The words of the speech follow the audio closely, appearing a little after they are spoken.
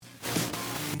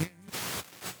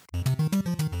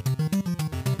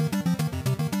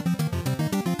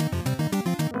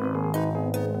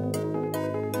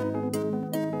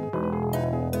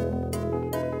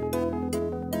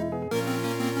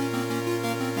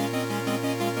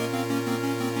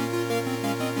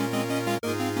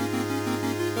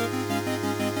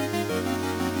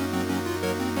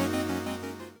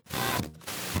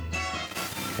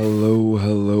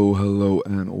Hello,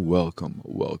 and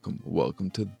welcome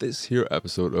to this here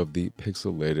episode of the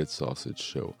Pixelated Sausage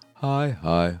Show. Hi.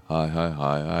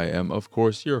 I am, of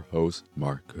course, your host,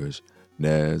 Marcus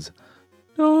Nez.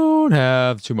 Don't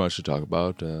have too much to talk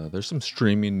about. There's some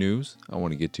streaming news I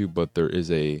want to get to, but there is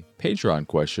a Patreon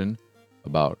question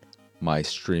about my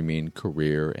streaming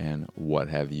career and what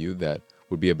have you that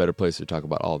would be a better place to talk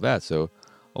about all that. So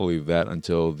I'll leave that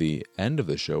until the end of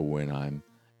the show when I'm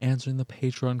answering the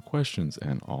Patreon questions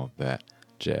and all that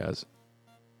jazz.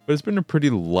 But it's been a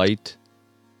pretty light,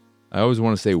 I always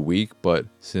want to say week, but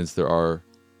since there are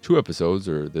 2 episodes,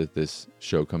 or this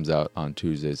show comes out on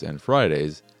Tuesdays and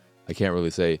Fridays, I can't really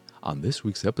say on this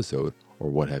week's episode or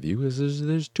what have you, because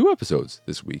there's 2 episodes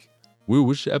this week.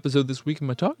 Which episode this week am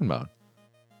I talking about?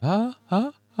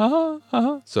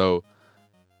 So,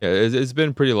 yeah, it's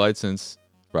been pretty light since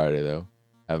Friday, though.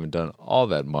 Haven't done all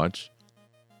that much.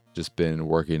 Just been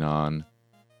working on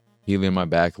healing my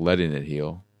back, letting it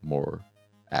heal more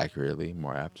accurately,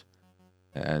 more apt,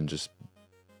 and just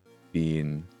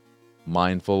being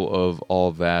mindful of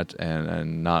all that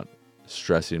and not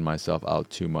stressing myself out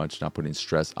too much, not putting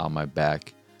stress on my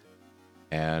back,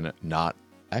 and not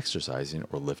exercising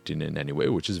or lifting in any way,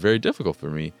 which is very difficult for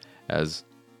me as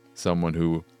someone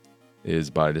who is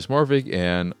body dysmorphic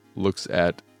and looks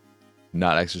at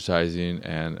not exercising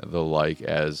and the like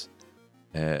as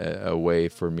a way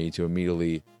for me to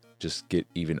immediately just get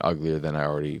even uglier than I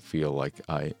already feel like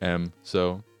I am.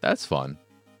 So that's fun,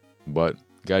 but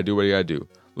you gotta do what you gotta do.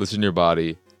 Listen to your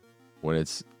body. When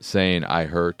it's saying I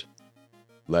hurt,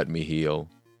 let me heal,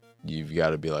 you've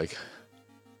got to be like,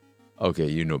 okay,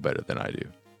 you know better than I do.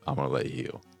 I'm gonna let you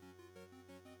heal.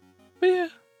 But yeah,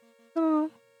 I don't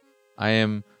know. I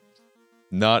am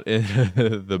not in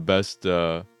the best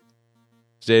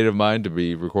state of mind to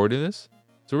be recording this,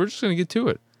 so we're just gonna get to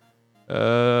it.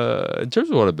 In terms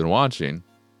of what I've been watching,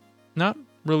 not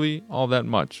really all that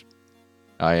much.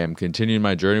 I am continuing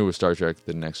my journey with Star Trek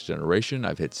The Next Generation.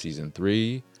 I've hit season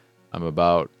 3. I'm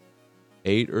about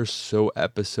 8 or so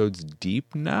episodes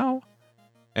deep now,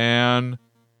 and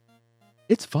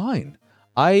it's fine.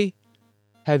 I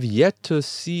have yet to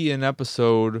see an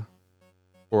episode,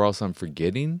 or else I'm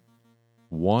forgetting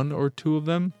 1 or 2 of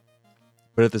them.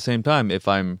 But at the same time, if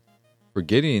I'm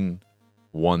forgetting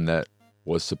one that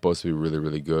was supposed to be really,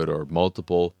 really good, or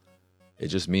multiple, it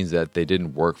just means that they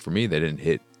didn't work for me. They didn't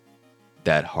hit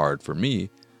that hard for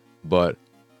me. But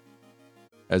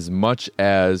as much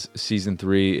as season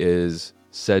 3 is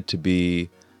said to be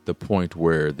the point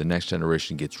where the next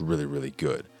generation gets really, really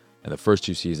good, and the first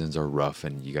 2 seasons are rough,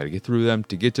 and you got to get through them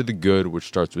to get to the good, which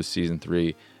starts with season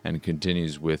 3 and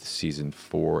continues with season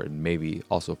 4 and maybe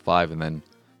also 5, and then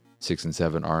 6 and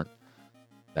 7 aren't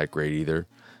that great either.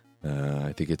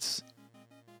 I think it's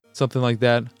something like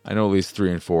that. I know at least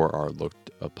 3 and 4 are looked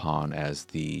upon as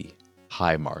the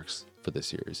high marks for the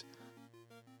series.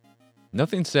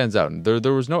 Nothing stands out.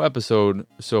 There was no episode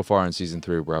so far in season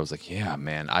 3 where I was like, yeah,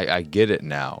 man, I get it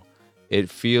now.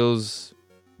 It feels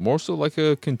more so like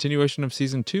a continuation of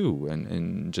season 2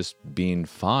 and just being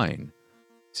fine.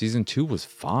 Season 2 was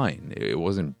fine. It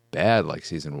wasn't bad like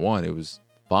season 1. It was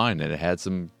fine, and it had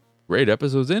some great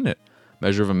episodes in it.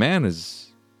 Measure of a Man is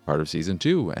part of season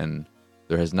 2, and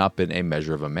there has not been a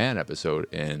Measure of a Man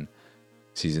episode in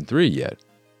season 3 yet.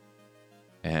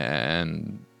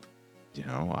 And, you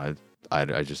know,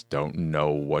 I just don't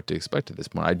know what to expect at this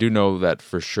point. I do know that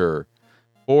for sure,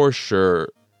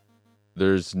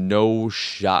 there's no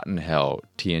shot in hell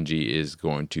TNG is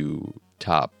going to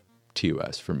top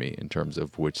TOS for me in terms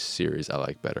of which series I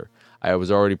like better. I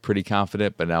was already pretty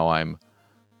confident, but now I'm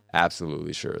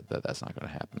absolutely sure that that's not going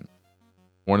to happen.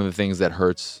 One of the things that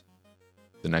hurts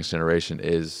The Next Generation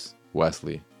is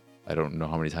Wesley. I don't know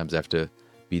how many times I have to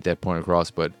beat that point across,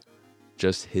 but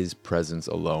just his presence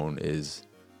alone is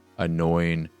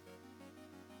annoying.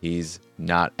 He's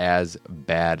not as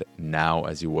bad now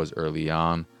as he was early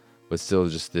on, but still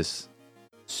just this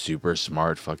super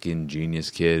smart fucking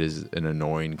genius kid is an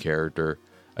annoying character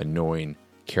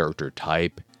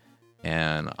type,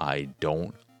 and I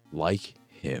don't like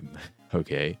him,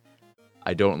 okay?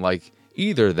 I don't like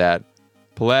either that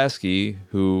Pulaski,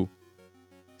 who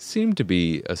seemed to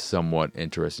be a somewhat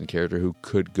interesting character who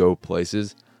could go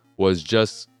places, was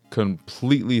just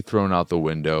completely thrown out the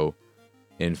window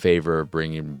in favor of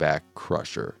bringing back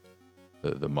Crusher,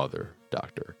 the mother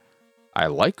doctor. I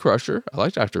like Crusher. I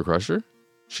like Dr. Crusher.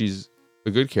 She's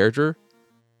a good character.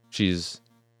 She's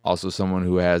also someone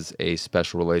who has a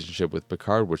special relationship with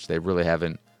Picard, which they really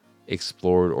haven't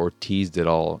explored or teased at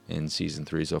all in season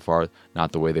 3 so far.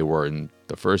 Not the way they were in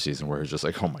the first season, where it's just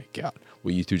like, oh my god,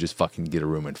 will you two just fucking get a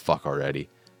room and fuck already?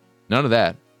 None of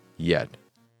that. yet.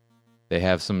 They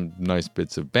have some nice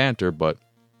bits of banter, but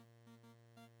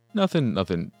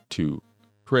nothing too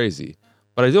crazy.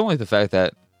 But I don't like the fact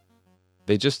that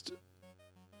they just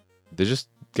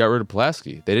got rid of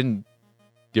Pulaski. They didn't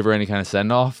give her any kind of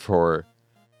send-off or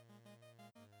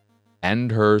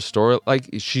end her story. Like,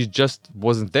 she just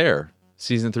wasn't there.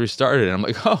 Season 3 started, and I'm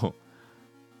like, oh,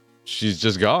 she's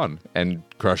just gone, and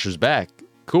Crusher's back.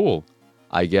 Cool.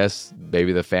 I guess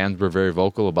maybe the fans were very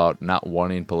vocal about not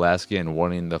wanting Pulaski and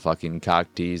wanting the fucking cock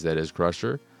tease that is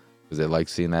Crusher, because they like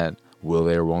seeing that will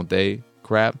they or won't they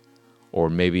crap. Or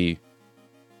maybe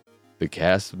the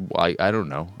cast, I don't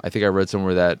know. I think I read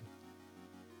somewhere that,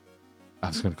 I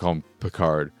was going to call him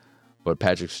Picard, but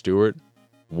Patrick Stewart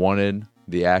wanted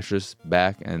the actress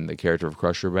back and the character of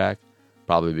Crusher back,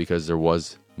 probably because there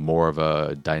was more of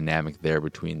a dynamic there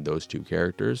between those two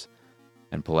characters,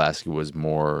 and Pulaski was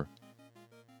more,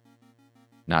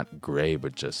 not gray,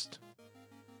 but just,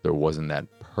 there wasn't that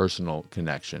personal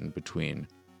connection between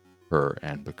her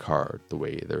and Picard the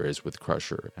way there is with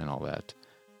Crusher and all that.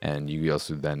 And you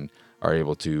also then are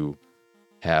able to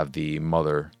have the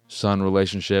mother-son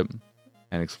relationship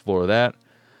and explore that.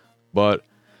 But,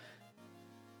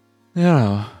 you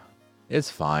know,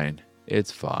 it's fine.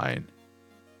 It's fine.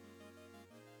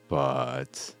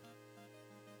 But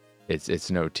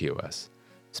it's no TOS.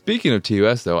 Speaking of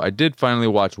TOS, though, I did finally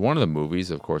watch one of the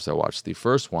movies. Of course, I watched the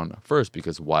first one first,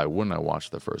 because why wouldn't I watch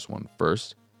the first one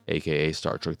first? AKA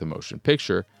Star Trek The Motion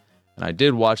Picture. And I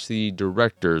did watch the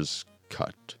director's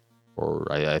cut,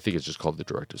 or I think it's just called the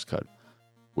director's cut,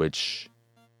 which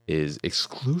is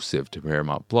exclusive to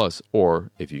Paramount Plus,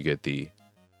 or if you get the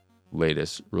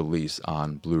latest release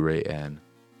on Blu-ray and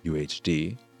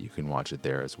UHD, you can watch it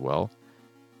there as well.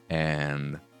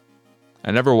 And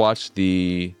I never watched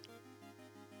the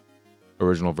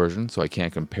original version, so I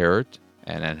can't compare it,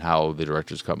 and how the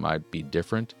director's cut might be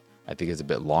different. I think it's a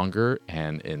bit longer,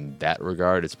 and in that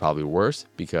regard, it's probably worse,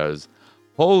 because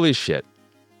holy shit,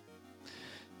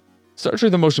 Star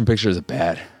Trek The Motion Picture is a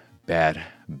bad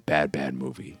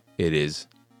movie. It is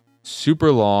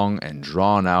super long and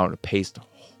drawn out, paced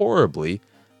horribly.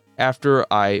 After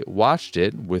I watched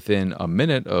it, within a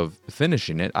minute of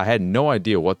finishing it, I had no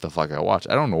idea what the fuck I watched.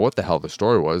 I don't know what the hell the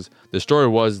story was. The story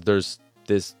was there's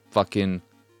this fucking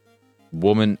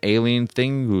woman alien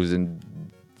thing who's in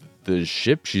the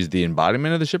ship. She's the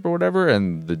embodiment of the ship or whatever.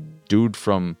 And the dude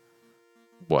from,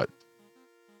 what,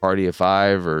 Party of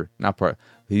Five, or not part,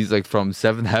 he's like from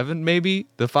Seventh Heaven, maybe?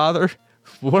 The father?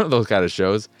 One of those kind of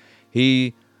shows.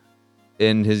 He,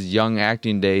 in his young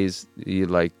acting days, he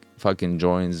like fucking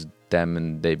joins them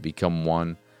and they become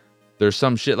one. There's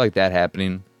some shit like that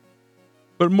happening.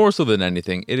 But more so than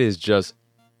anything, it is just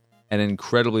an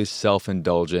incredibly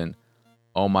self-indulgent,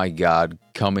 oh my god,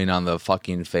 coming on the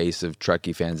fucking face of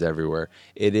Trekkie fans everywhere.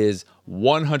 It is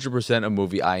 100% a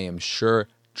movie I am sure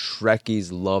Trekkies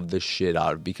love the shit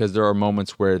out of, because there are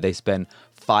moments where they spend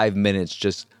 5 minutes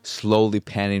just slowly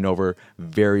panning over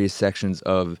various sections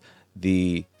of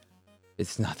the,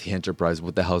 it's not the Enterprise,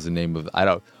 what the hell's the name of,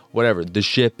 whatever, the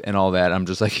ship and all that. I'm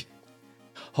just like,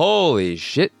 holy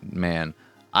shit, man.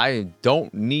 I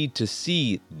don't need to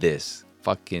see this.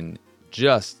 Fucking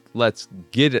just let's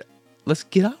get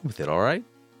on with it, all right?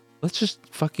 Let's just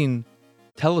fucking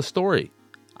tell a story.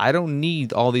 I don't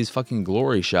need all these fucking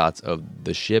glory shots of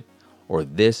the ship or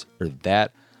this or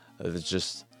that. It's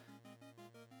just,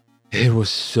 it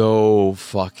was so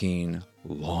fucking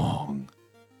long.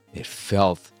 It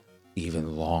felt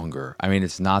even longer. I mean,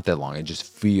 it's not that long. It just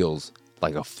feels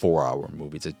like a 4-hour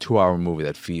movie. It's a 2-hour movie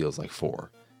that feels like 4.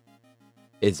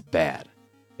 It's bad.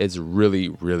 It's really,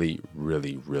 really,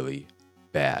 really, really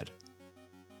bad.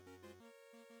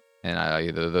 And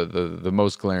the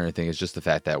most glaring thing is just the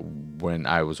fact that when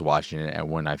I was watching it and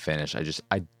when I finished,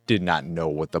 I did not know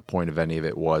what the point of any of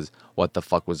it was, what the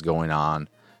fuck was going on.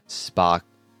 Spock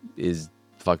is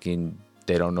fucking,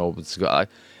 they don't know what's going on.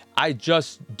 I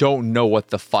just don't know what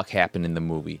the fuck happened in the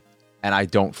movie, and I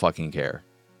don't fucking care.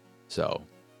 So,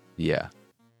 yeah.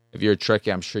 If you're a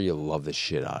Trekkie, I'm sure you'll love the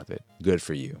shit out of it. Good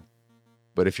for you.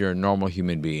 But if you're a normal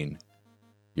human being,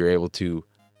 you're able to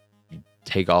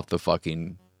take off the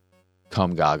fucking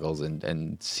cum goggles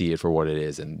and see it for what it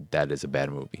is, and that is a bad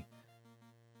movie.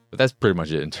 But that's pretty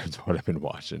much it in terms of what I've been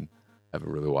watching. I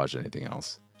haven't really watched anything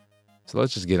else. So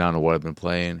let's just get on to what I've been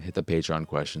playing, hit the Patreon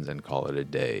questions, and call it a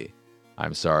day.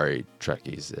 I'm sorry,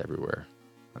 Trekkies everywhere.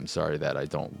 I'm sorry that I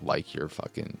don't like your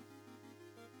fucking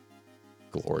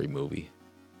glory movie.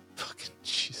 Fucking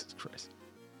Jesus Christ.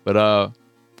 But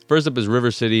first up is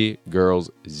River City Girls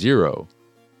 0.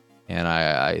 And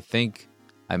I think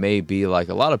I may be like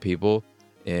a lot of people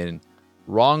in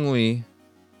wrongly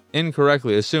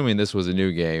incorrectly assuming this was a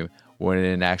new game, when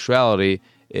in actuality,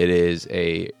 it is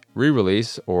a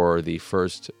re-release or the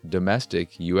first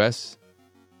domestic US,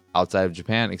 outside of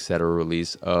Japan, etc.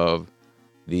 release of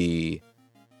the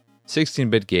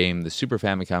 16-bit game, the Super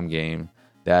Famicom game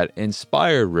that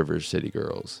inspired River City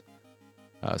Girls.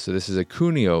 So this is a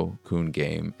Kunio-kun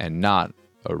game and not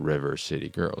a River City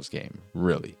Girls game,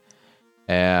 really.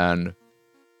 And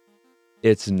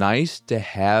it's nice to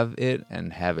have it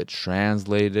and have it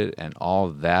translated and all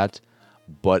that,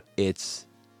 but it's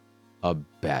a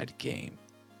bad game.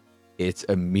 It's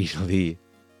immediately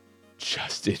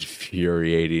just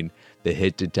infuriating. The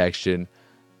hit detection,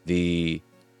 the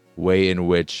way in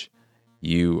which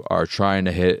you are trying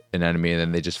to hit an enemy and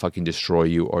then they just fucking destroy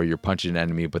you, or you're punching an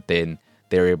enemy, but then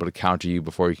they're able to counter you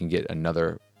before you can get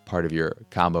another part of your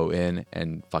combo in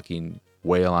and fucking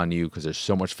wail on you because they're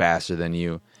so much faster than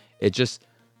you. It just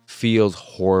feels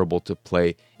horrible to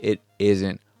play. It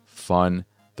isn't fun.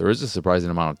 There is a surprising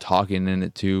amount of talking in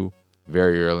it too,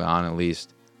 very early on at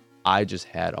least. I just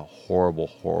had a horrible,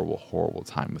 horrible, horrible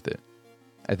time with it.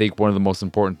 I think one of the most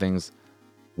important things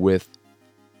with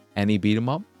any beat 'em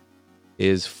up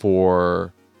is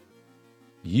for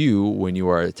you, when you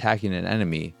are attacking an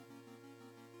enemy,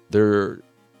 there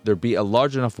be a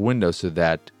large enough window so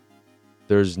that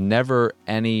there's never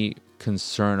any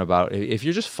concern about, if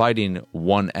you're just fighting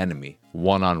one enemy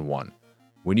one-on-one,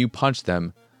 when you punch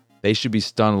them, they should be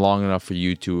stunned long enough for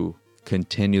you to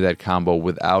continue that combo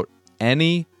without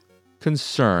any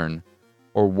concern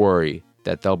or worry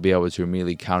that they'll be able to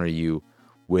immediately counter you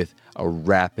with a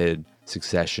rapid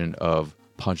succession of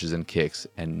punches and kicks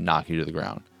and knock you to the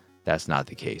ground. That's not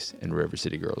the case in River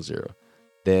City Girls Zero.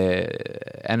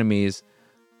 The enemies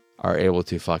are able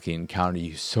to fucking counter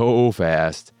you so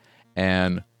fast,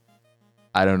 and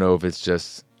I don't know if it's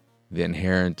just the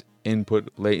inherent input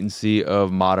latency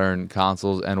of modern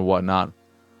consoles and whatnot,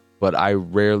 but I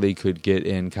rarely could get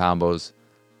in combos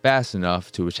fast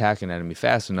enough to attack an enemy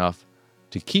fast enough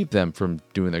to keep them from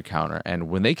doing their counter. And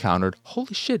when they countered,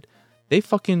 holy shit, they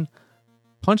fucking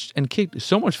punched and kicked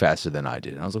so much faster than I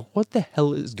did. And I was like, what the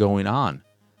hell is going on?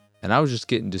 And I was just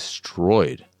getting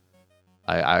destroyed.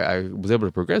 I was able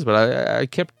to progress, but I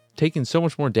kept taking so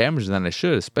much more damage than I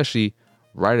should, especially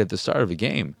right at the start of the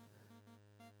game.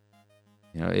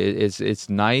 You know, it's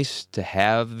nice to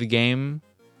have the game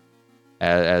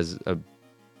as a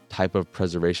type of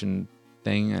preservation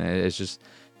thing, and it's just,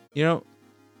 you know,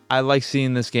 I like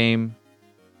seeing this game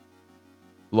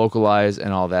localized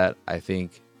and all that. I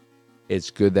think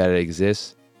it's good that it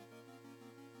exists,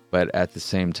 but at the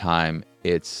same time,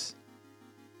 it's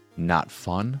not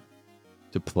fun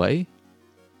to play.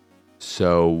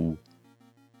 So,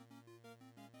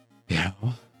 you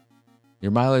know,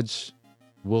 your mileage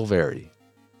will vary.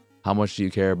 How much do you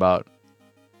care about?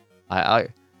 The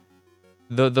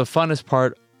funnest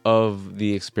part of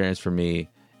the experience for me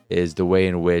is the way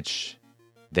in which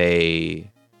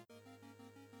they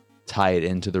tie it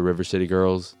into the River City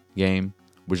Girls game,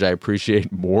 which I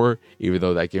appreciate more, even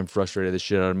though that game frustrated the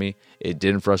shit out of me. It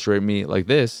didn't frustrate me like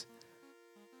this,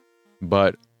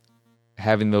 but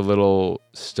having the little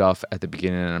stuff at the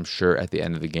beginning, and I'm sure at the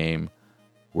end of the game,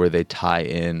 where they tie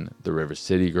in the River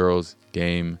City Girls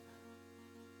game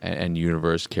and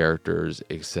universe characters,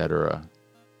 etc.,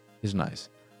 is nice.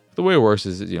 The way it works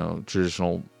is, you know,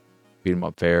 traditional beat 'em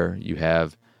up fare. You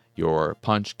have your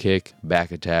punch, kick,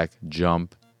 back attack,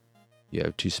 jump. You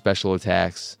have 2 special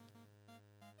attacks,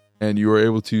 and you are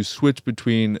able to switch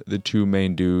between the 2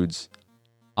 main dudes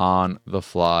on the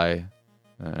fly.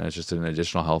 It's just an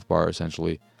additional health bar,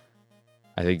 essentially.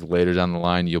 I think later down the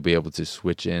line, you'll be able to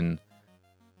switch in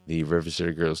the River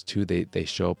City Girls 2. They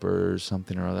show up or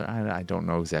something or other. I don't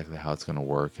know exactly how it's going to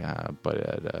work,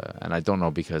 and I don't know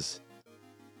because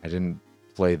I didn't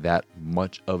play that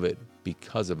much of it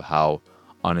because of how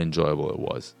unenjoyable it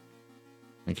was.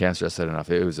 I can't stress that enough.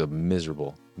 It was a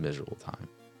miserable, miserable time.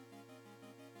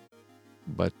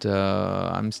 But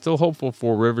I'm still hopeful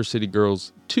for River City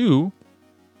Girls 2,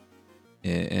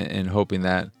 and hoping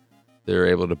that they're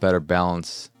able to better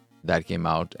balance that game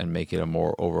out and make it a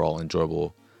more overall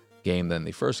enjoyable game than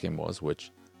the first game was,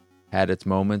 which had its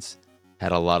moments,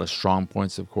 had a lot of strong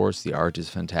points, of course. The art is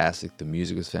fantastic. The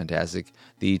music is fantastic.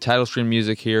 The title screen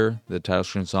music here, the title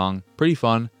screen song, pretty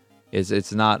fun.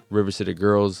 It's not River City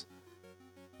Girls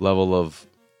level of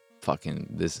fucking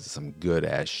this is some good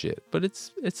ass shit, but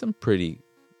it's some pretty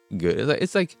good.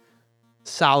 It's like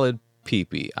solid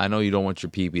pee-pee. I know you don't want your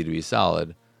pee-pee to be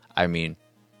solid. I mean,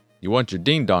 you want your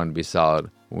ding-dong to be solid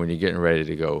when you're getting ready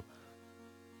to go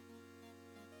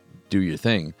do your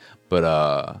thing,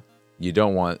 but you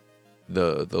don't want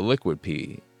the liquid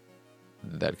pee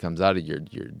that comes out of your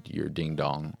ding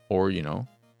dong, or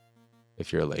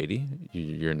if you're a lady,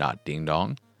 you're not ding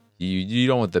dong. You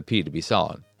don't want the pee to be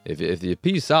solid. If the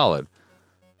pee is solid,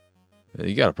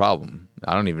 you got a problem.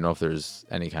 I don't even know if there's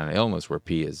any kind of illness where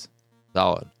pee is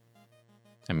solid.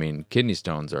 I mean, kidney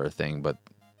stones are a thing, but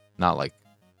not like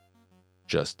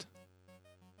just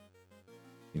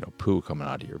poo coming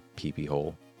out of your pee-pee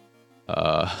hole.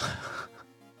 But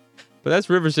that's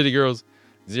River City Girls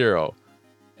Zero,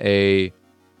 a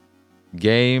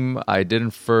game I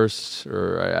didn't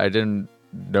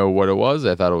know what it was.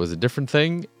 I thought it was a different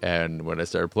thing, and when I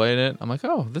started playing it, I'm like,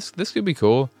 oh, this could be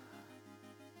cool.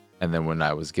 And then when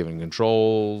I was given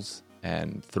controls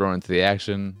and thrown into the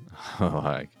action, I'm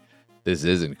like, this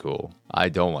isn't cool. I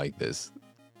don't like this.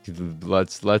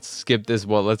 Let's skip this.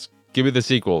 Well, let's give me the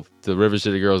sequel to River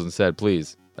City Girls instead,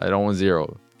 please. I don't want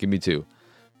 0. Give me 2.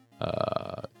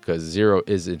 Because 0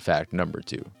 is in fact number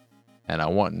 2. And I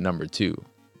want number 2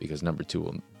 because number 2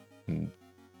 will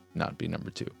not be number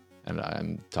 2. And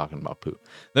I'm talking about poo.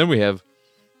 Then we have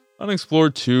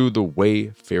Unexplored 2, The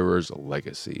Wayfarer's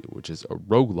Legacy, which is a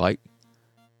roguelike.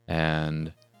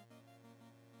 And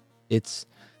it's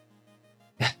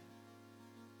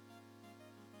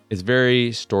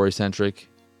very story-centric.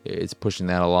 It's pushing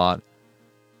that a lot.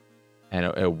 And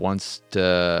it wants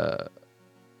to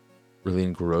really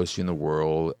engross you in the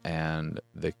world and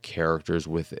the characters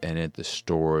within it, the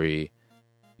story.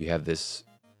 You have this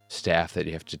staff that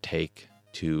you have to take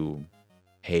to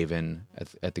Haven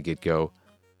at the get-go.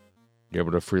 You're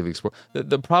able to freely explore.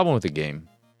 The problem with the game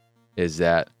is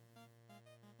that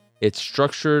it's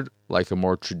structured like a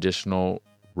more traditional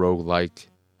roguelike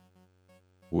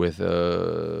with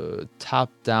a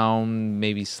top-down,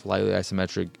 maybe slightly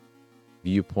isometric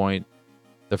viewpoint.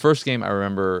 The first game I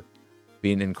remember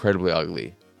being incredibly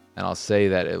ugly, and I'll say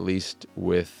that at least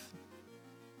with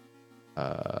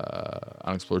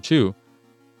Unexplored 2,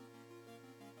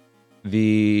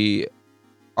 the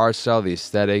art style, the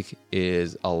aesthetic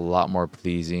is a lot more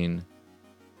pleasing.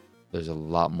 There's a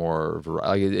lot more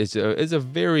variety. It's a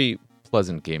very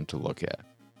pleasant game to look at.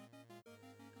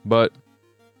 But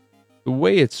the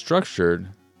way it's structured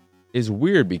is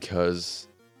weird because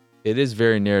it is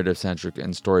very narrative-centric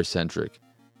and story-centric.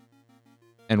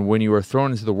 And when you are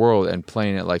thrown into the world and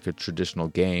playing it like a traditional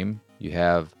game, you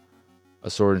have a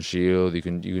sword and shield. You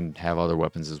can have other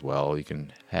weapons as well. You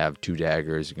can have 2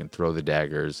 daggers. You can throw the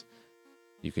daggers.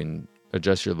 You can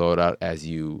adjust your loadout as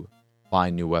you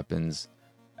find new weapons.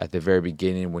 At the very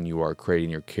beginning, when you are creating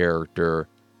your character,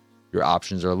 your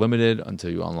options are limited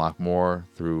until you unlock more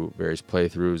through various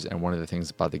playthroughs. And one of the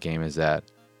things about the game is that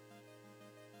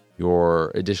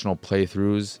your additional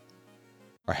playthroughs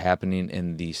are happening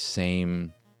in the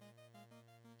same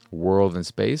world and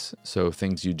space. So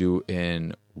things you do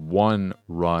in one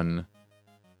run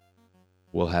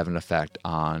will have an effect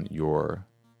on your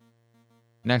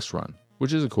next run,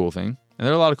 which is a cool thing. And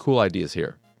there are a lot of cool ideas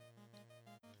here.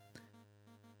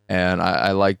 And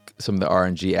I like some of the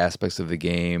RNG aspects of the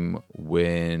game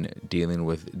when dealing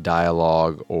with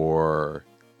dialogue or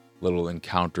little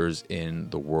encounters in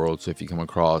the world. So if you come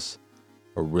across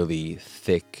a really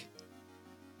thick,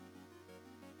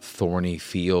 thorny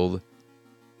field,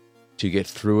 to get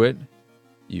through it,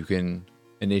 you can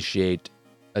initiate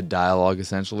a dialogue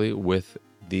essentially with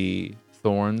the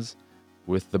thorns,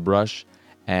 with the brush,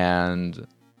 and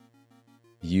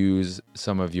use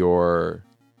some of your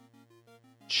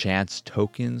chance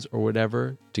tokens or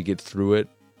whatever to get through it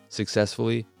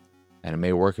successfully. And it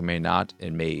may work, it may not.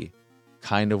 It may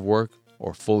kind of work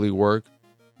or fully work,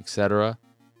 etc.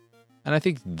 And I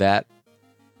think that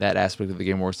aspect of the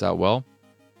game works out well.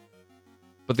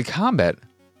 But the combat,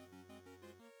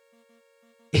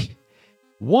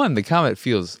 the combat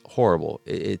feels horrible.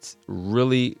 It's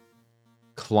really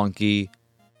clunky.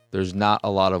 There's not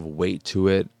a lot of weight to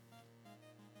it.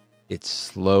 It's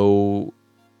slow.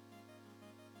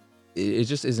 It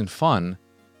just isn't fun.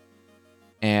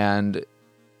 And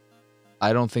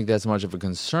I don't think that's much of a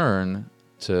concern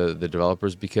to the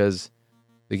developers because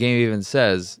the game even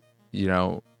says,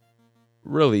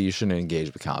 really you shouldn't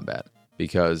engage with combat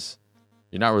because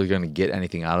you're not really going to get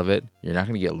anything out of it. You're not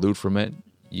going to get loot from it.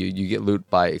 You get loot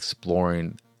by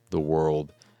exploring the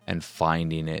world and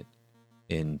finding it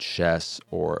in chests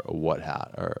or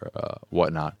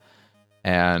whatnot.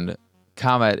 And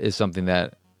combat is something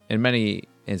that in many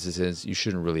instances you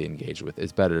shouldn't really engage with.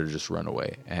 It's better to just run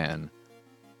away. And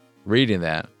reading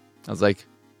that, I was like,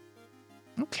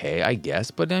 okay, I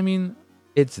guess, but I mean,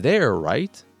 it's there,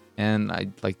 right? And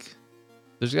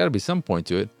there's got to be some point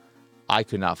to it. I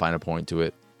could not find a point to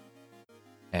it.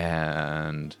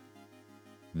 And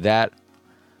that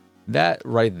that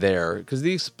right there, because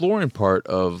the exploring part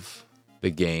of the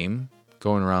game,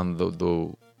 going around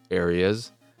the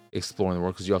areas, exploring the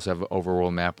world, because you also have an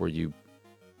overworld map where you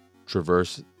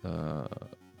traverse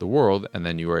the world, and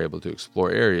then you are able to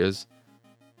explore areas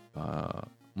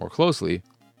more closely.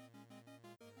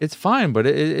 It's fine, but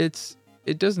it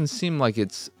doesn't seem like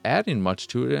it's adding much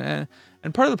to it.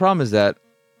 And part of the problem is that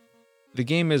the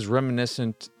game is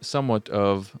reminiscent somewhat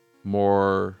of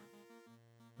more,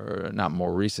 or not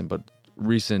more recent, but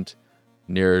recent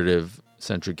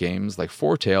narrative-centric games like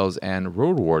Four Tales and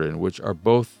Road Warden, which are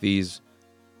both these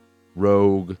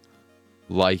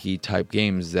rogue-likey type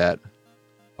games that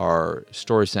are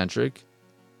story-centric,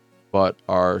 but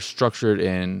are structured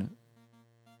in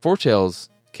Four Tales'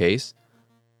 case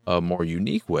a more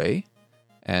unique way,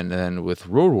 and then with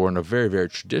Road Warden a very, very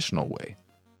traditional way.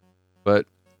 But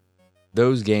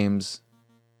those games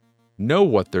know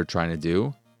what they're trying to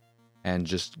do and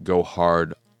just go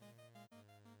hard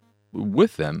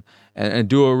with them and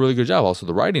do a really good job. Also,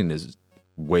 the writing is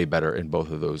way better in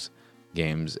both of those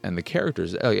games, and the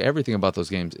characters, everything about those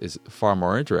games is far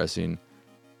more interesting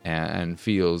and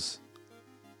feels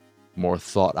more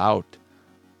thought out,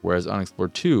 whereas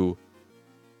Unexplored 2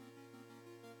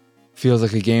 feels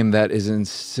like a game that is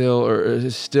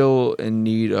still in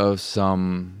need of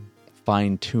some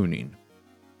fine-tuning.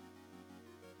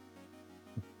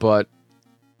 But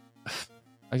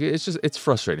it's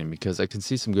frustrating because I can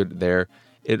see some good there.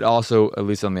 It also, at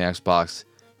least on the Xbox,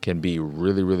 can be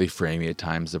really, really framey at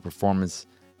times. The performance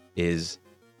is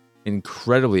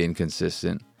incredibly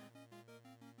inconsistent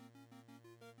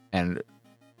and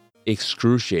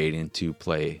excruciating to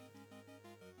play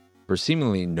for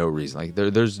seemingly no reason. Like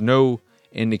there's no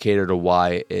indicator to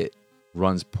why it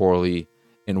runs poorly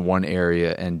in one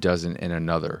area and doesn't in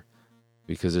another,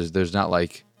 because there's not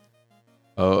like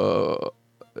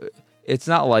it's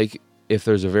not like if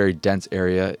there's a very dense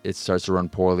area it starts to run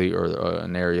poorly, or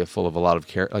an area full of a lot of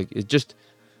like it just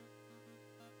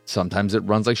sometimes it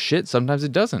runs like shit, sometimes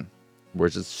it doesn't, where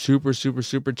it's just super, super,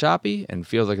 super choppy and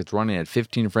feels like it's running at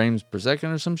 15 frames per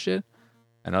second or some shit,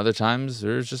 and other times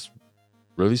there's just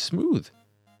really smooth.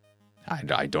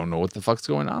 I don't know what the fuck's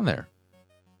going on there.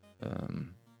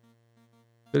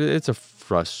 But it's a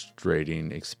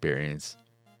frustrating experience,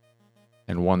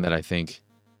 and one that I think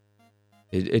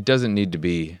it doesn't need to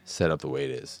be set up the way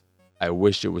it is. I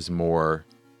wish it was more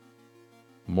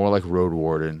like Road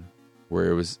Warden, where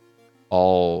it was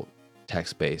all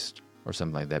text-based or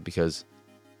something like that, because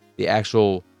the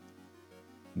actual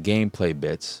gameplay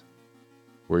bits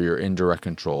where you're in direct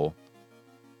control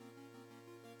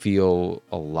feel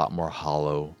a lot more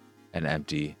hollow and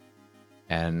empty,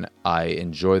 and I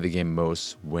enjoy the game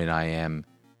most when I am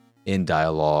in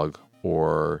dialogue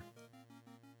or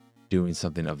doing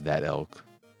something of that ilk,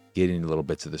 getting little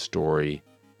bits of the story.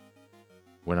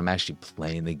 When I'm actually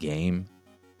playing the game,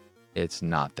 it's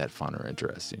not that fun or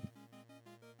interesting.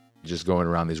 Just going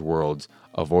around these worlds,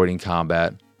 avoiding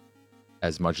combat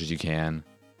as much as you can,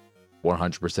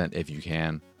 100% if you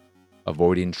can,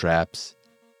 avoiding traps,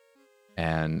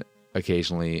 and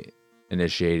occasionally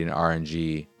initiating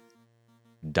RNG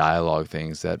dialogue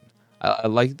things that I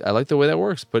like the way that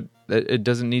works, but it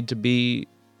doesn't need to be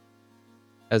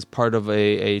as part of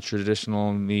a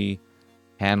traditionally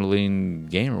handling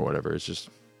game or whatever. It's just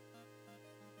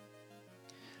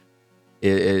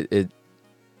it's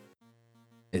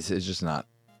just not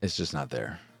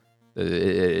there.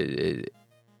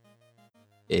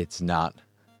 It's not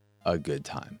a good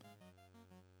time.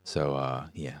 So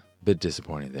yeah, a bit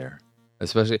disappointing there.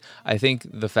 Especially, I think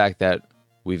the fact that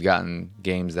we've gotten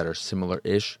games that are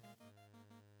similar-ish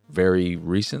very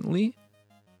recently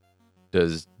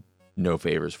does no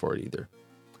favors for it either.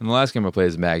 And the last game I played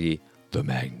is Maggie the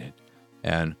Magnet.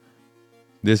 And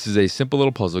this is a simple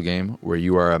little puzzle game where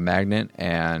you are a magnet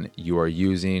and you are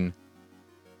using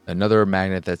another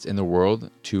magnet that's in the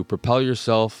world to propel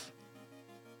yourself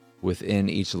within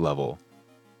each level.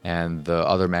 And the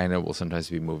other magnet will sometimes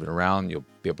be moving around. You'll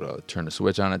be able to turn a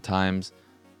switch on at times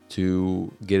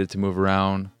to get it to move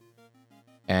around.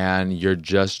 And you're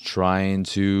just trying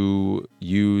to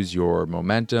use your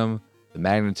momentum, the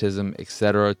magnetism,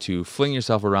 etc. to fling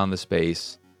yourself around the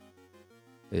space.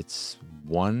 It's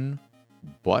a one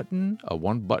button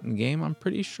game, I'm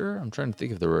pretty sure. I'm trying to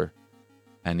think if there were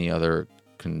any other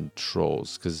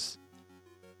controls, because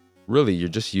really you're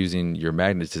just using your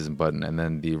magnetism button, and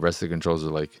then the rest of the controls are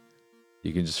like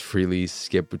you can just freely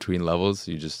skip between levels.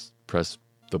 You just press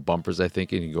the bumpers, I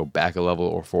think, and you go back a level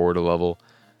or forward a level.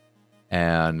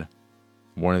 And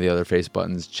one of the other face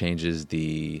buttons changes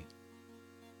the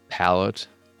palette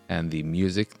and the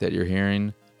music that you're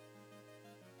hearing.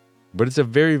 But it's a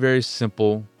very, very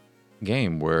simple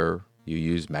game where you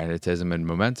use magnetism and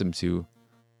momentum to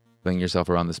fling yourself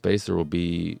around the space. There will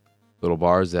be little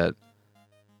bars that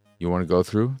you want to go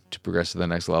through to progress to the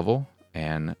next level,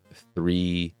 and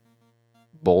 3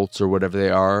 bolts or whatever they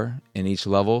are in each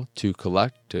level to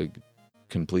collect to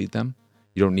complete them.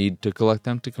 You don't need to collect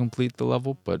them to complete the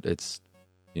level, but it's,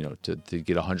 to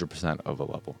get 100% of a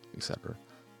level, etc.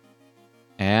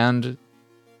 And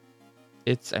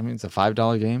it's a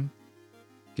 $5 game.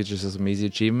 Get yourself some easy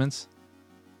achievements,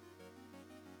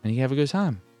 and you can have a good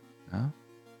time.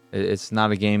 It's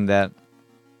not a game that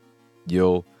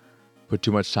you'll put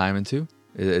too much time into.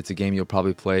 It's a game you'll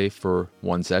probably play for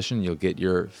one session. You'll get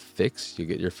your fix. You'll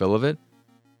get your fill of it.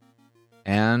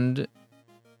 And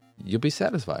you'll be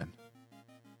satisfied.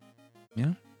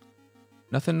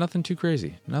 Nothing too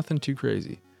crazy. Nothing too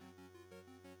crazy.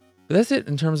 But that's it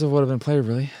in terms of what I've been playing,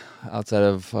 really. Outside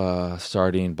of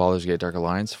starting Baldur's Gate Dark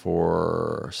Alliance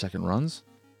for second runs,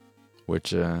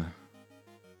 which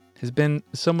has been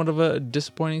somewhat of a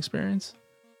disappointing experience.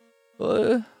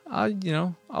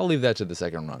 I'll leave that to the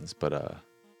second runs, but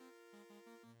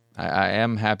I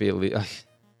am happy. The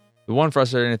one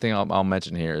frustrating thing I'll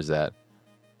mention here is that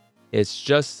it's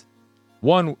just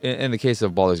one. In the case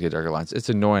of Baldur's Gate Dark Alliance, it's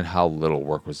annoying how little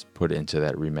work was put into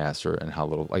that remaster and how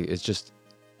little it's just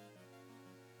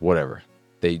whatever.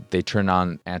 They turn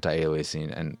on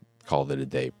anti-aliasing and called it a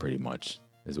day. Pretty much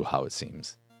is how it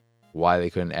seems. Why they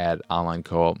couldn't add online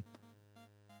co-op?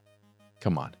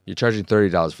 Come on, you're charging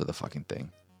 $30 for the fucking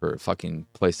thing, for a fucking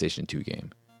PlayStation 2 game.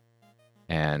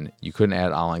 And you couldn't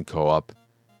add online co-op.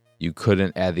 You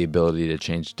couldn't add the ability to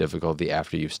change difficulty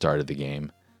after you've started the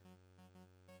game.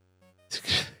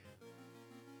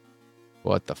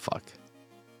 What the fuck?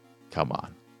 Come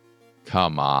on.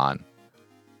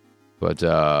 But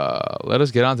let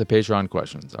us get on to Patreon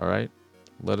questions, all right?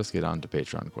 Let us get on to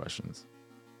Patreon questions.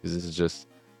 Because this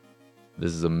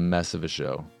is a mess of a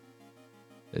show.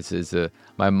 This is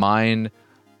my mind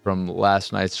from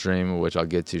last night's stream, which I'll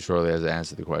get to shortly as I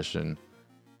answer the question,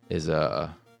 is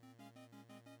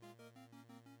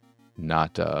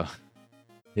not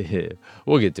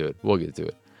we'll get to it.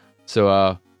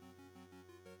 So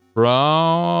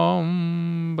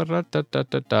from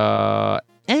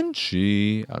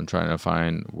Enchi, I'm trying to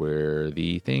find where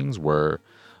the things were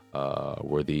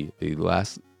the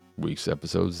last week's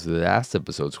episodes, the last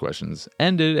episode's questions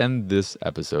ended and this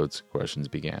episode's questions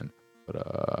began. But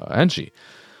Enchi,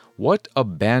 what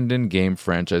abandoned game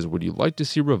franchise would you like to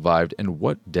see revived, and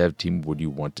what dev team would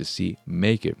you want to see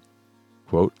make it?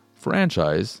 Quote,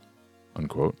 franchise,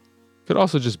 unquote, could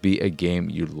also just be a game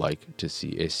you'd like to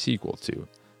see a sequel to.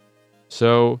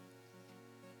 So,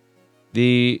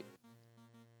 the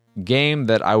game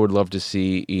that I would love to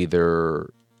see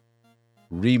either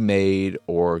remade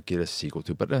or get a sequel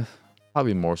to, but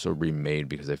probably more so remade,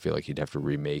 because I feel like you'd have to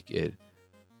remake it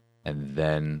and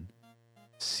then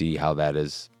see how that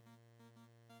is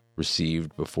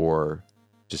received before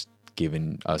just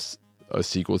giving us a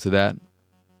sequel to that,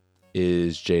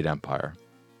 is Jade Empire.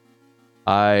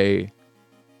 I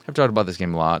have talked about this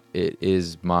game a lot. It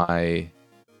was my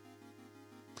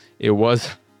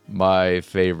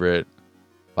favorite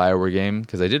BioWare game,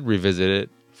 because I did revisit it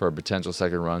for potential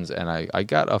second runs, and I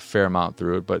got a fair amount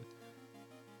through it. But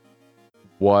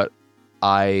what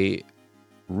I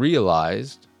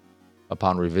realized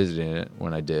upon revisiting it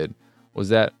when I did was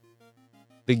that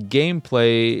the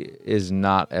gameplay is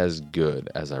not as good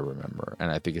as I remember.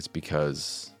 And I think it's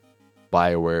because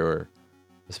BioWare,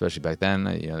 especially back then,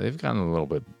 they've gotten a little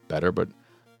bit better, but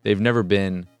they've never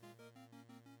been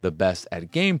the best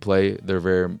at gameplay. They're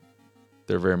very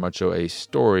much so a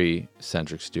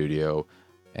story-centric studio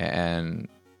and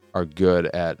are good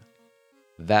at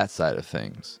that side of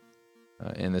things.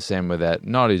 In the same way that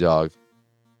Naughty Dog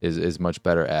is much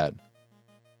better at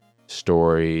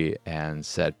story and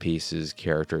set pieces,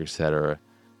 character, etc.,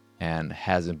 and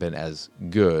hasn't been as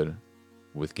good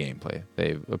with gameplay.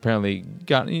 They've apparently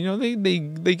gotten,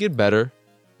 they get better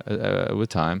with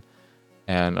time,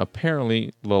 and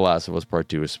apparently The Last of Us Part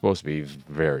 2 is supposed to be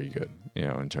very good,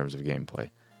 in terms of gameplay.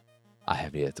 I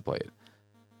have yet to play it.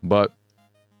 But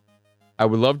I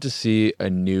would love to see a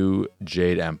new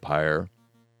Jade Empire.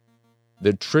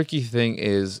 The tricky thing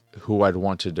is who I'd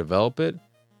want to develop it.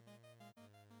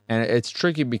 And it's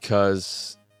tricky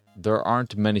because there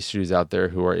aren't many studios out there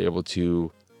who are able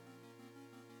to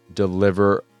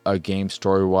deliver a game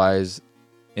story-wise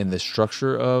in the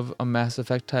structure of a Mass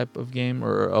Effect type of game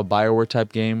or a BioWare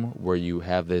type game, where you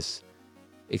have this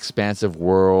expansive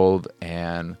world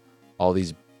and all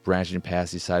these branching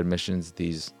past these side missions,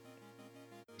 these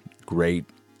great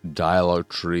dialogue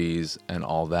trees and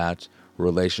all that,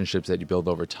 relationships that you build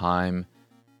over time.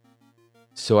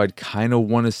 So I'd kind of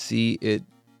want to see it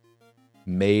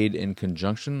made in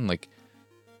conjunction. Like,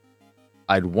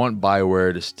 I'd want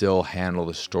BioWare to still handle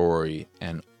the story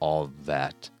and all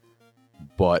that.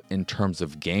 But in terms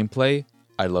of gameplay,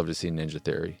 I'd love to see Ninja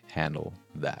Theory handle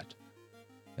that.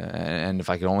 And if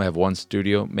I could only have one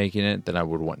studio making it, then I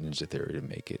would want Ninja Theory to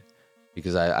make it.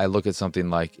 Because I look at something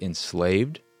like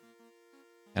Enslaved,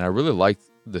 and I really liked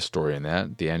the story in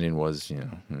that. The ending was,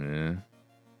 and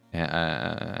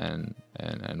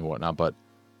whatnot. But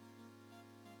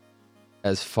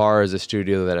as far as a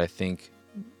studio that I think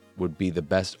would be the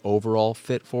best overall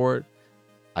fit for it,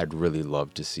 I'd really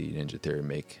love to see Ninja Theory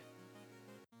make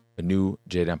a new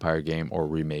Jade Empire game or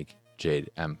remake Jade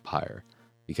Empire,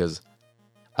 because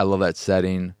I love that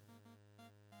setting,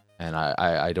 and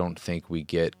I don't think we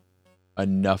get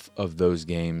enough of those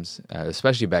games,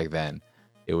 especially back then.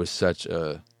 It was such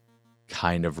a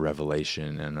kind of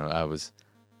revelation, and I was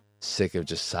sick of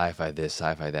just sci-fi this,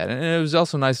 sci-fi that, and it was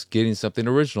also nice getting something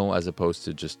original as opposed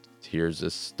to just here's a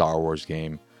Star Wars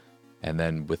game. And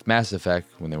then with Mass Effect,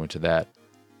 when they went to that,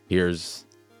 here's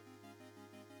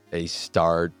a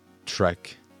Star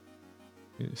Trek,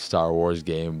 Star Wars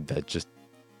game that just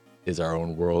is our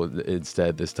own world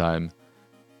instead this time.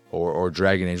 Or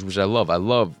Dragon Age, which I love. I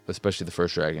love especially the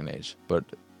first Dragon Age. But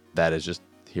that is just,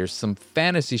 here's some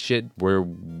fantasy shit where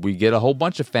we get a whole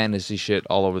bunch of fantasy shit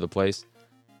all over the place.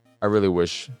 I really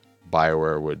wish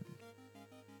BioWare would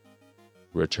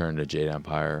return to Jade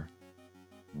Empire.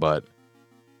 But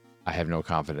I have no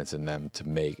confidence in them to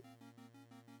make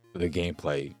the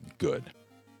gameplay good.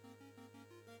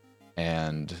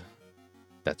 And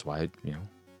that's why,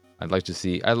 I'd like to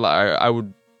see, I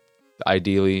would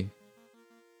ideally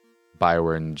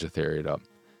BioWare and Ninja Theory it up.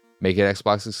 Make it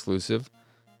Xbox exclusive.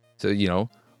 So,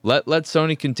 let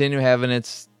Sony continue having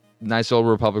its nice old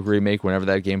Republic remake whenever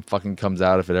that game fucking comes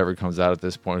out. If it ever comes out at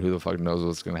this point, who the fuck knows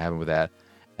what's going to happen with that.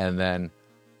 And then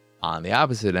on the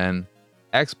opposite end,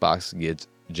 Xbox gets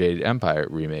Jade Empire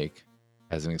remake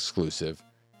as an exclusive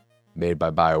made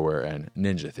by BioWare and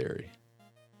Ninja Theory.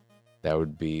 That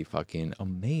would be fucking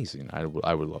amazing. I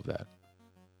would love that.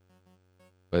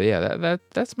 But yeah,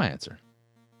 that's my answer.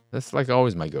 That's like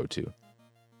always my go-to.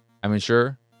 I mean,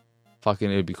 sure,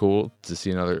 fucking it'd be cool to see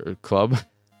another club.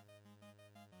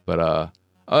 But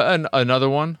another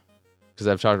one, because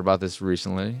I've talked about this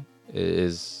recently,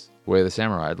 is Way of the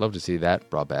Samurai. I'd love to see that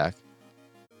brought back,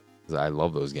 because I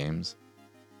love those games.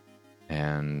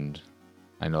 And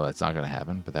I know that's not going to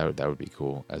happen, but that would be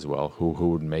cool as well. Who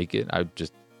would make it?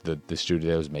 The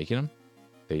studio that was making them,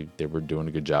 they were doing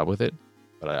a good job with it,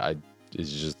 but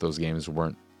it's just those games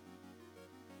weren't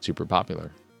super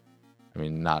popular. I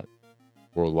mean, not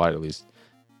worldwide at least.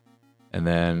 And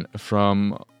then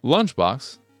from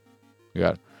Lunchbox, we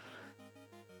got,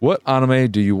 what anime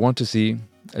do you want to see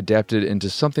adapted into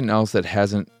something else that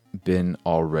hasn't been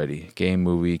already? Game,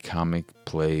 movie, comic,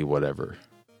 play, whatever.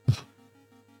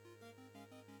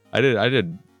 I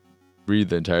did read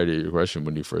the entirety of your question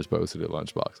when you first posted it,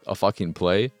 Lunchbox. A fucking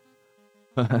play?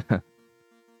 Fucking.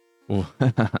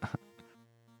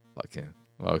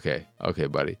 Okay,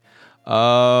 buddy.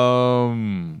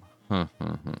 The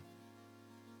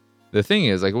thing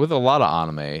is, like, with a lot of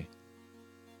anime,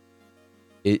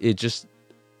 it just,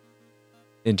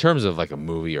 in terms of like a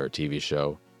movie or a TV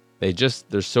show,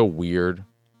 they're so weird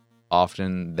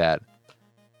often that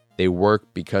they work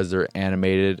because they're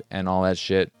animated and all that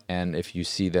shit, and if you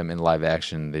see them in live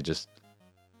action,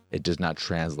 it does not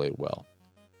translate well.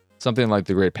 Something like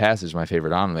The Great Passage, my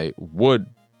favorite anime, would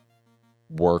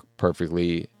work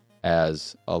perfectly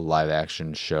as a live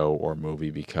action show or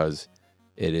movie because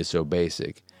it is so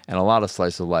basic. And a lot of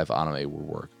slice of life anime would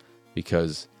work,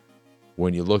 because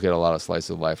when you look at a lot of slice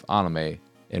of life anime,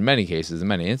 in many cases, in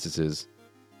many instances,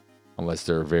 unless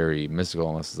they're very mystical,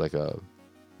 unless it's like a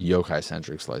yokai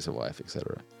centric slice of life,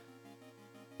 etc.,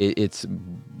 it's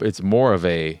more of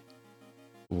a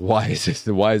why is this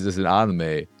an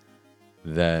anime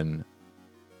than,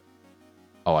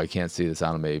 oh, I can't see this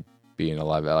anime being a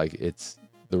live, like, it's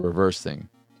the reverse thing,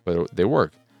 but they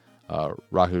work.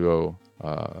 Rakugo,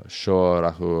 Sho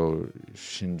Rakugo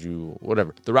Shinju,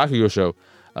 whatever. The Rakugo show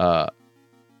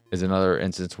is another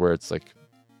instance where it's like,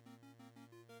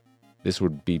 this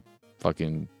would be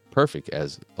fucking perfect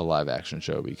as a live action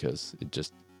show, because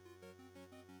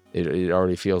it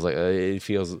already feels like, it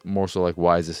feels more so like,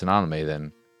 why is this an anime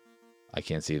than I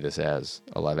can't see this as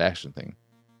a live action thing.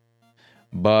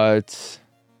 But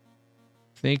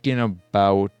thinking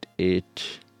about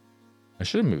it, I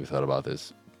should have maybe thought about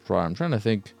this prior. I'm trying to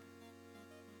think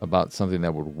about something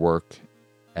that would work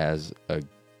as a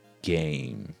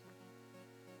game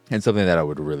and something that I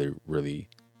would really, really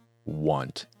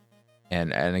want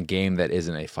and a game that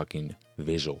isn't a fucking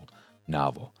visual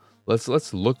novel.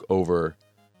 Let's look over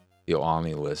the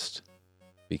Omni list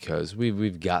because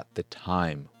we've got the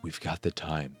time. We've got the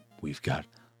time. We've got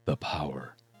the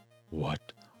power.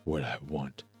 What would I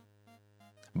want?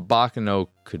 Bakano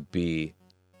could be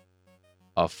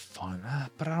a fun,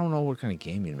 but I don't know what kind of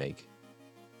game you'd make.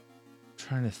 I'm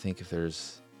trying to think if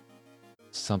there's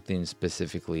something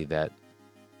specifically that,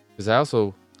 because I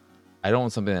don't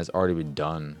want something that's already been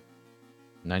done.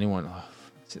 91.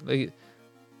 Like,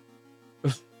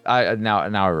 now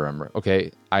I remember.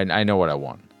 Okay, I know what I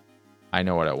want.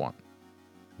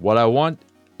 What I want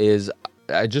is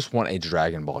I just want a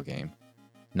Dragon Ball game,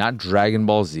 not Dragon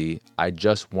Ball Z. I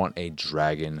just want a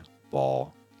Dragon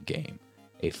Ball game,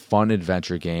 a fun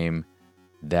adventure game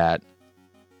that,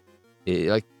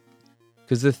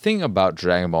 because the thing about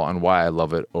Dragon Ball and why I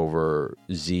love it over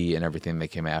Z and everything that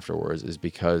came afterwards is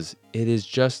because it is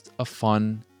just a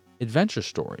fun adventure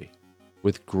story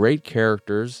with great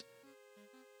characters,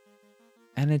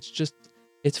 and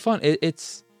it's fun.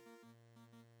 It's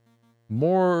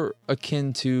more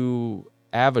akin to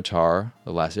Avatar,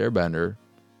 The Last Airbender,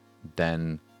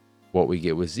 than what we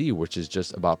get with Z, which is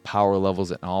just about power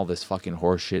levels and all this fucking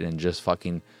horse shit and just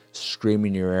fucking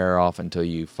screaming your ear off until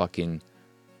you fucking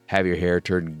have your hair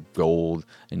turn gold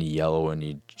and yellow and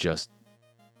you just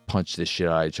punch the shit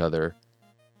out of each other.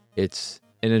 It's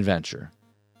an adventure.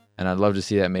 And I'd love to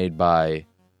see that made by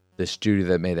the studio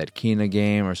that made that Kina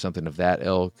game or something of that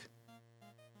ilk.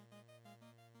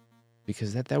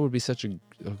 Because that would be such a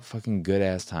fucking good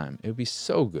ass time. It would be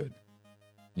so good.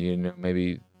 You know,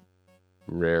 maybe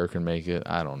Rare can make it.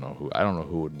 I don't know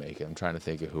who would make it. I'm trying to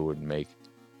think of who would make,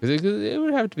 because it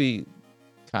would have to be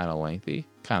kind of lengthy,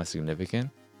 kind of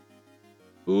significant.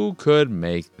 Who could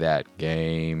make that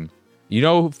game? You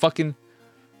know, fuck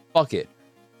it.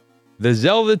 The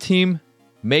Zelda team,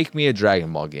 make me a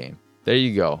Dragon Ball game. There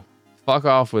you go. Fuck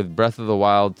off with Breath of the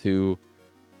Wild 2,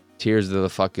 Tears of the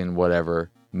fucking whatever.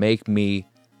 Make me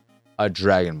a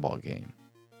Dragon Ball game.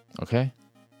 Okay?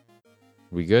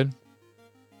 We good?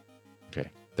 Okay,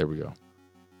 there we go.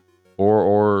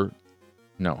 Or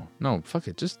no, fuck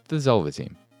it. Just the Zelda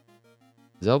team.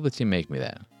 Zelda team, make me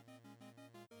that.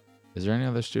 Is there any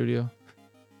other studio?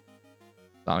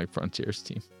 Sonic Frontiers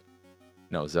team.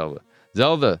 No, Zelda.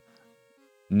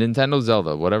 Nintendo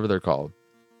Zelda, whatever they're called.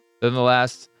 Then the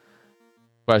last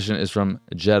question is from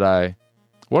Jedi.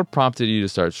 What prompted you to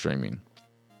start streaming?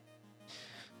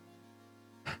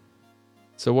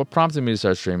 So what prompted me to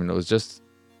start streaming? It was just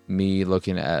me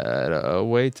looking at a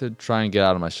way to try and get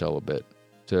out of my shell a bit,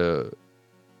 to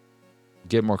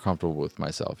get more comfortable with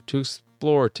myself, to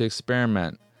explore, to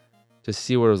experiment, to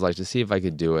see what it was like, to see if I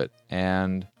could do it.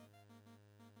 And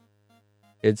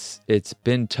it's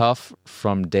been tough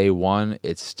from day one.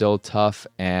 It's still tough,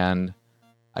 and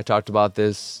I talked about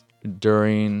this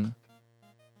during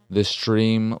the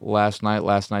stream last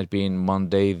night being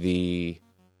Monday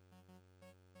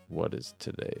what is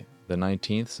today? The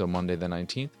 19th, so Monday the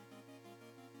 19th.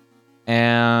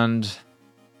 And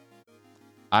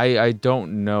I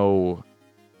don't know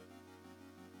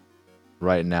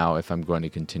right now if I'm going to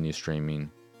continue streaming,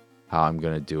 how I'm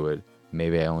going to do it.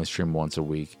 Maybe I only stream once a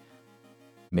week.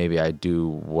 Maybe I do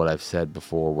what I've said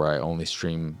before, where I only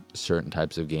stream certain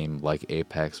types of game like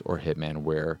Apex or Hitman,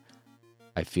 where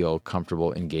I feel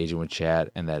comfortable engaging with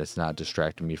chat and that it's not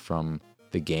distracting me from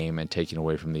the game and taking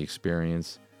away from the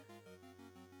experience.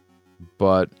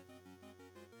 But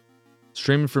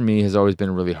streaming for me has always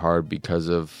been really hard because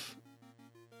of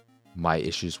my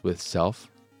issues with self,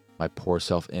 my poor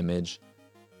self-image,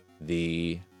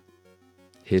 the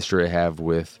history I have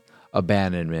with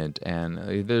abandonment,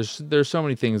 and there's so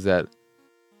many things that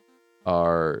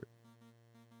are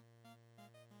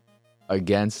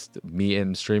against me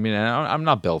in streaming, and I'm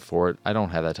not built for it. I don't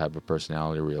have that type of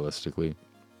personality realistically.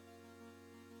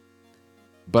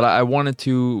 But I wanted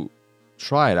to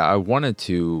try it. I wanted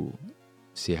to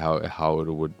see how it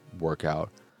would work out.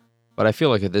 But I feel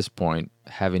like at this point,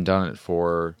 having done it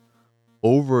for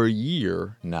over a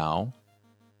year now,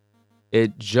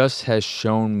 it just has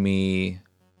shown me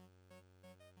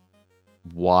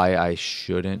why I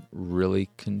shouldn't really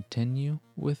continue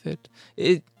with it.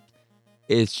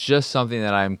 It's just something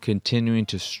that I'm continuing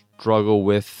to struggle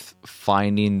with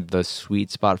finding the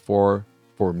sweet spot for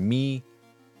me.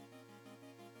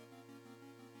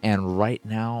 And right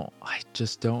now, I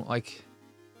just don't like.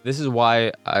 This is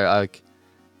why I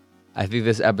think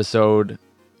this episode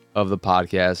of the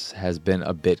podcast has been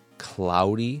a bit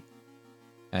cloudy,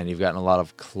 and you've gotten a lot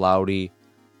of cloudy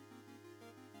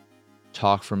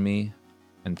talk from me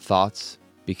and thoughts,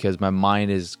 because my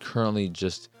mind is currently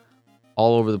just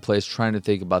all over the place trying to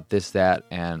think about this, that,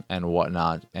 and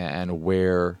whatnot, and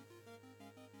where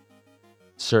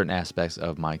certain aspects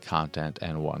of my content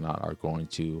and whatnot are going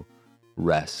to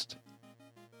rest,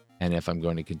 and if I'm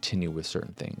going to continue with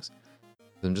certain things.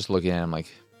 I'm just looking at it, I'm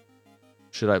like,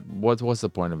 what's the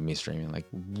point of me streaming? Like,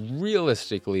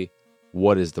 realistically,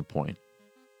 what is the point?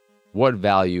 What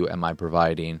value am I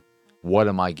providing? What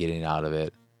am I getting out of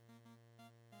it?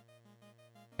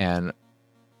 And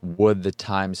would the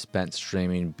time spent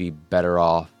streaming be better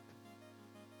off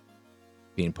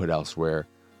being put elsewhere,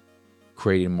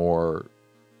 creating more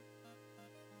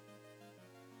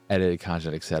edited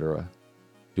content, etc.,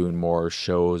 doing more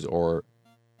shows or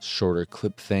shorter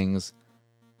clip things?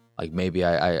 Like maybe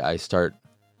I start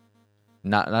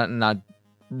not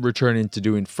returning to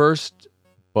doing first,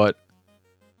 but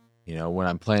when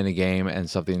I'm playing a game and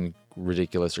something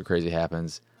ridiculous or crazy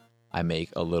happens, I make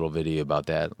a little video about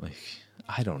that. Like,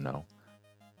 I don't know.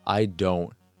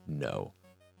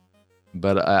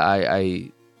 But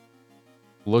I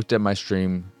looked at my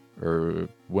stream, or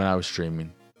when I was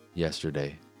streaming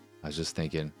yesterday, I was just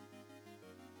thinking,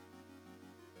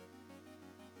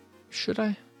 should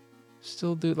I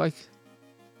still do, like,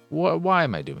 why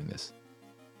am I doing this?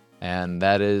 And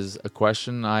that is a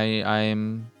question I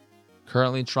am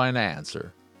currently trying to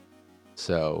answer.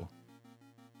 So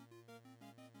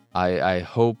I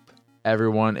hope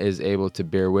everyone is able to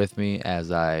bear with me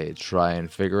as I try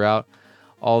and figure out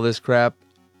all this crap.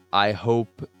 I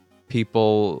hope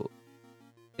people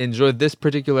enjoyed this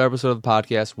particular episode of the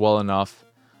podcast well enough.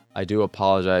 I do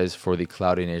apologize for the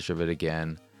cloudy nature of it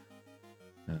again.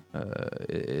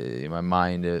 My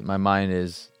mind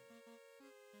is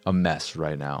a mess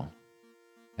right now,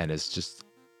 and it's just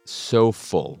so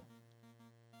full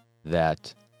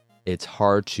that it's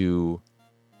hard to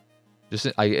just,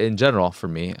 in general, for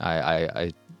me,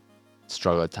 I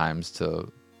struggle at times to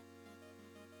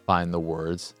find the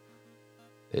words.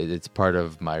 It's part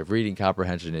of my reading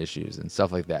comprehension issues and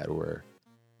stuff like that, where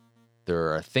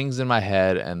there are things in my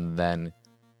head and then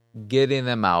getting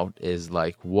them out is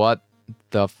like, what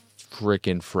the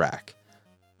frickin' frack?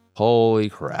 Holy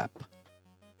crap.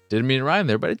 Didn't mean to rhyme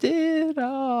there, but it did.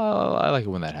 Oh, I like it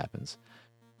when that happens.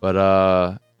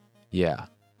 But, yeah.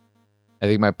 I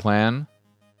think my plan,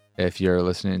 if you're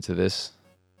listening to this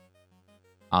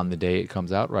on the day it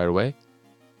comes out right away,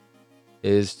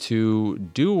 is to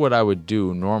do what I would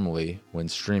do normally when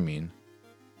streaming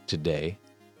tonight,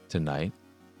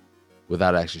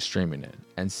 without actually streaming it,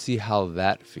 and see how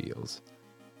that feels.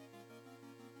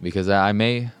 Because I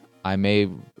may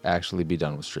actually be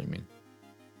done with streaming,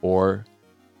 or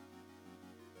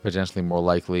potentially more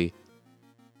likely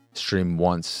stream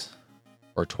once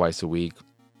or twice a week,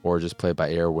 or just play by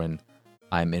ear when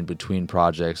I'm in between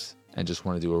projects and just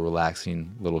want to do a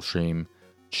relaxing little stream,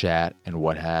 chat, and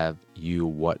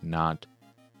whatnot.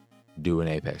 Do an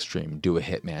Apex stream, do a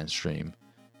Hitman stream,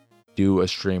 do a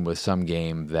stream with some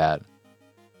game that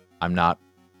I'm not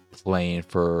playing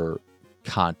for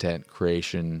content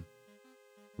creation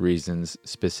reasons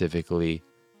specifically,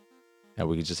 and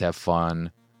we could just have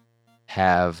fun,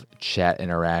 have chat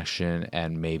interaction,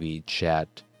 and maybe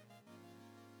chat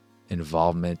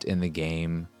involvement in the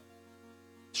game.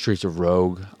 Streets of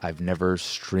Rogue, I've never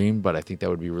streamed, but I think that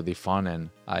would be really fun, and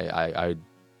I'd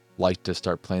like to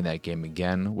start playing that game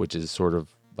again, which is sort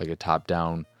of like a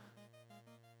top-down,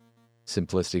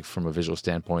 simplistic from a visual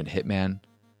standpoint Hitman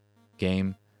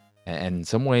game, and in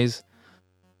some ways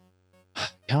I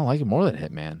kind of like it more than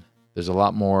Hitman. There's a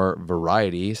lot more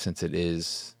variety, since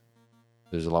there's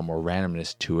a lot more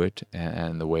randomness to it,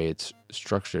 and the way it's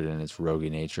structured in its roguey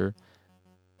nature.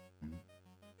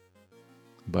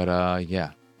 But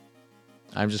yeah,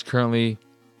 I'm just currently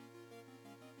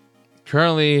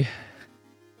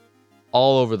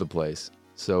all over the place.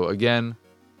 So again,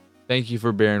 thank you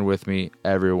for bearing with me,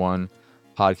 everyone,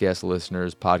 podcast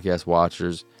listeners, podcast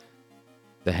watchers,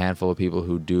 the handful of people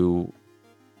who do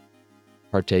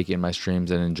partake in my streams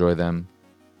and enjoy them.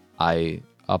 I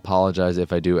apologize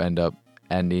if I do end up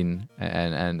ending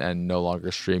and no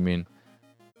longer streaming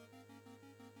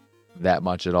that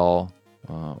much at all,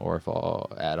 or if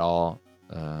at all.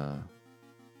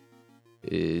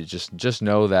 Just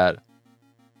know that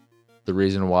the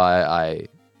reason why I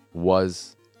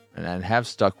was and have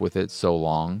stuck with it so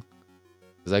long,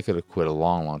 because I could have quit a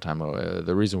long time ago.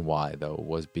 The reason why, though,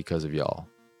 was because of y'all.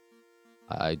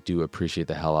 I do appreciate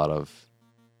the hell out of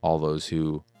all those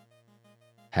who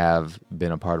have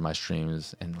been a part of my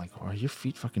streams and like, are your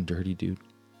feet fucking dirty, dude?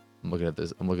 I'm looking at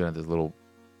this little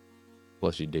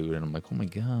fleshy dude, and I'm like, oh my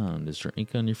god, is there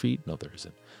ink on your feet? No, there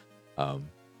isn't.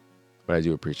 But I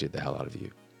do appreciate the hell out of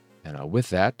you. And with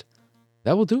that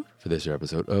will do it for this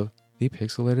episode of the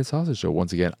Pixelated Sausage Show.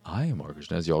 Once again, I am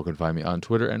Marcus Nez. Y'all can find me on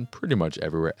Twitter and pretty much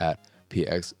everywhere at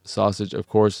PX Sausage. Of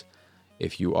course,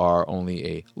 if you are only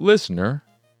a listener,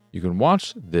 you can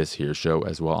watch this here show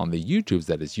as well on the YouTubes.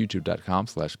 That is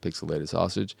youtube.com/Pixelated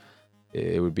Sausage.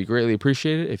 It would be greatly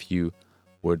appreciated if you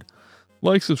would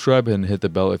like, subscribe, and hit the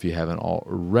bell if you haven't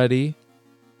already.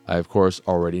 I, of course,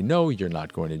 already know you're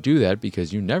not going to do that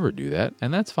because you never do that,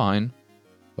 and that's fine.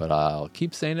 But I'll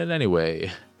keep saying it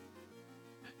anyway.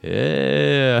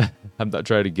 Yeah. I'm not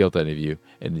trying to guilt any of you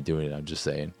into doing it. I'm just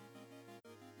saying.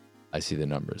 I see the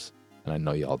numbers, and I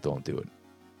know y'all don't do it.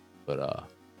 But,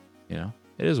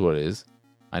 it is what it is.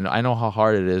 I know how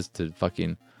hard it is to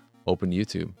fucking open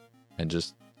YouTube and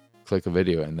just click a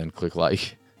video and then click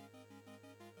like.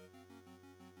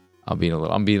 I'm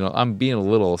being a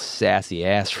little sassy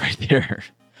ass right there.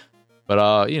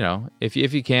 But if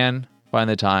you can find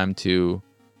the time to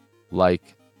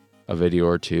like a video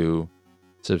or two,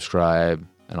 subscribe,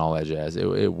 and all that jazz,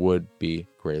 it would be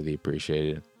greatly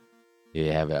appreciated. If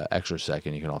you have an extra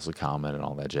second, you can also comment and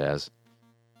all that jazz.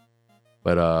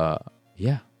 But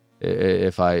yeah,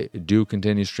 if I do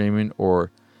continue streaming, or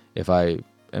if I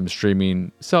am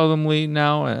streaming seldomly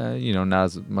now, not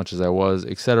as much as I was,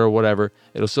 etc., whatever,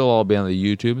 it'll still all be on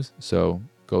the YouTubes, so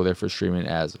go there for streaming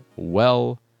as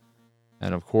well.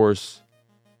 And of course,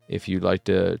 if you'd like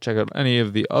to check out any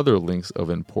of the other links of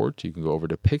import, you can go over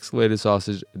to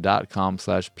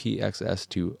pixelatedsausage.com/pxs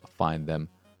to find them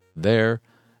there.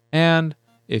 And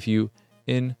if you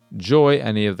enjoy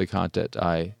any of the content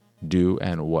I do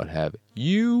and what have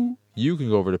you can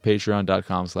go over to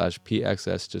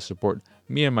patreon.com/pxs to support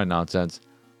me and my nonsense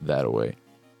that way.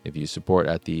 If you support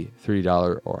at the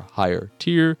 $3 or higher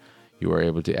tier, you are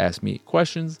able to ask me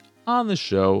questions on the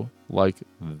show, like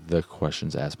the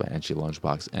questions asked by Enchi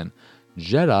Lunchbox and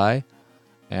Jedi.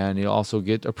 And you'll also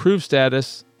get approved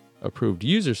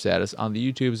user status on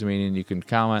the YouTubes, meaning you can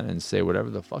comment and say whatever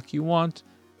the fuck you want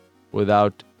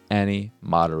without any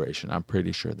moderation. I'm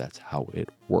pretty sure that's how it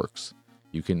works.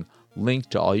 You can link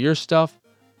to all your stuff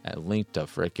and link to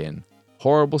freaking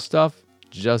horrible stuff.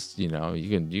 Just, you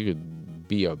could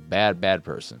be a bad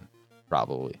person,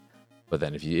 probably. But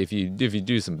then if you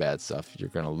do some bad stuff, you're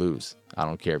gonna lose. I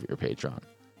don't care if you're a patron.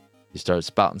 You start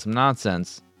spouting some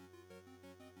nonsense,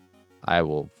 I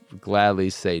will gladly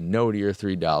say no to your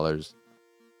 $3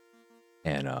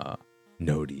 and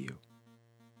no to you,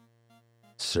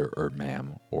 sir or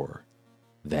ma'am or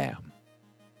them.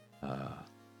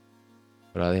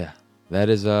 But yeah, that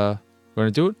is going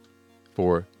to do it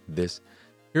for this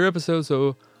here episode.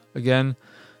 So again,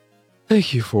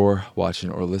 thank you for watching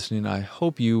or listening. I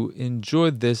hope you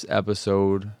enjoyed this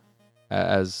episode.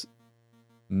 As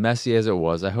messy as it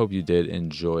was, I hope you did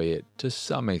enjoy it to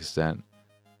some extent.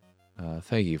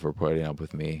 Thank you for putting up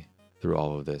with me through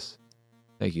all of this.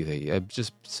 Thank you.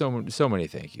 Just so many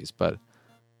thank yous. But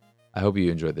I hope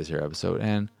you enjoyed this here episode,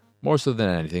 and more so than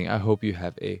anything, I hope you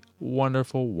have a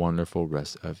wonderful, wonderful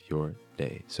rest of your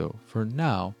day. So for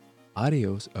now,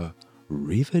 adios,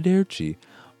 arrivederci,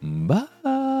 bye.